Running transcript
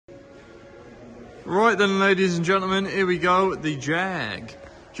Right then, ladies and gentlemen, here we go. The Jag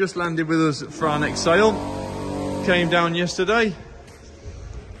just landed with us for our next sale. Came down yesterday.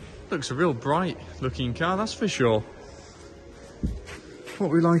 Looks a real bright looking car, that's for sure. What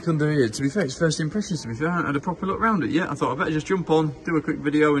we like under here, to be fair, it's first impressions. To be fair, I haven't had a proper look around it yet. I thought I'd better just jump on, do a quick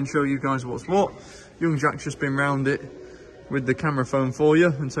video and show you guys what's what. Young Jack's just been round it with the camera phone for you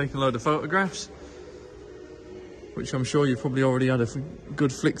and taken a load of photographs, which I'm sure you've probably already had a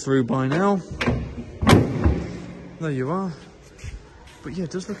good flick through by now. There you are. But yeah,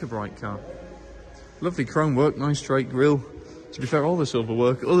 it does look a bright car. Lovely chrome work, nice straight grille. To be fair, all the silver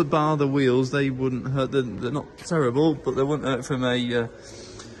work, other bar the wheels, they wouldn't hurt. They're not terrible, but they wouldn't hurt from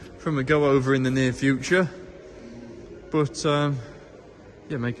a go over in the near future. But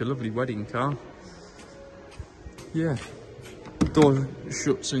yeah, make a lovely wedding car. Yeah, door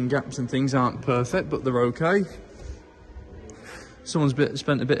shuts and gaps and things aren't perfect, but they're okay. Someone's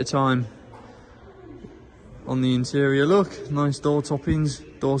spent a bit of time on the interior look. Nice door toppings,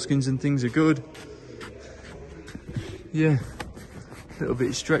 door skins and things are good. Yeah, a little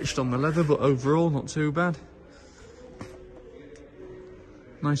bit stretched on the leather, but overall not too bad.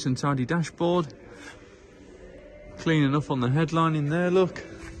 Nice and tidy dashboard. Clean enough on the headline in there, look.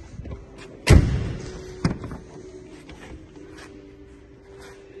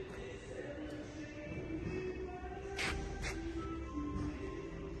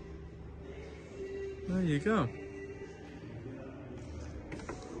 There you go.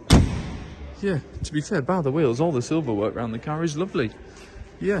 Yeah, to be fair, bar the wheels, all the silver work around the car is lovely.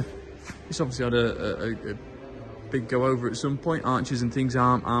 Yeah, it's obviously had a big go over at some point. Arches and things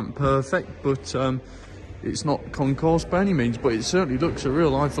aren't perfect, but it's not concourse by any means, but it certainly looks a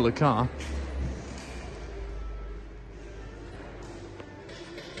real eye full of car.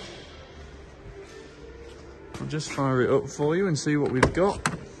 I'll just fire it up for you and see what we've got.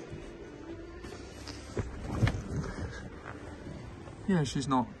 Yeah, she's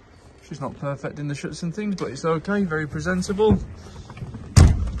not perfect in the shuts and things, but it's okay, very presentable.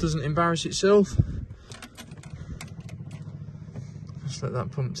 Doesn't embarrass itself. Just let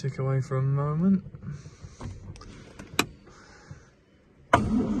that pump tick away for a moment.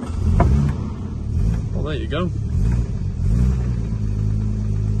 Well, there you go.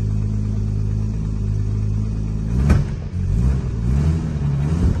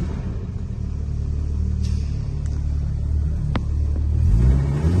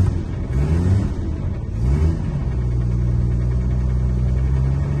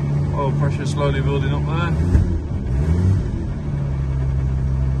 Oil pressure slowly building up there.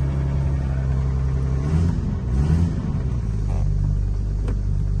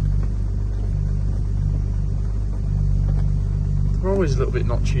 They're always a little bit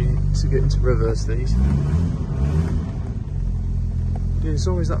notchy to get into reverse, these. Yeah, it's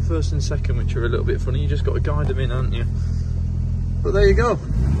always that first and second which are a little bit funny. You just got to guide them in, haven't you? But there you go.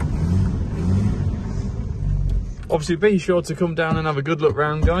 Obviously, be sure to come down and have a good look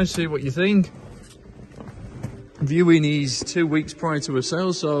round, guys, see what you think. Viewing is 2 weeks prior to a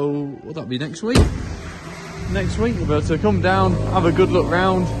sale, so will that be next week? Next week, but to come down, have a good look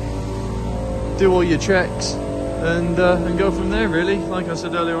round, do all your checks, and go from there, really. Like I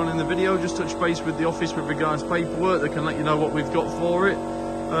said earlier on in the video, just touch base with the office with regards to paperwork. They can let you know what we've got for it.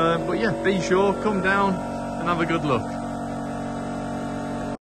 But yeah, be sure, come down and have a good look.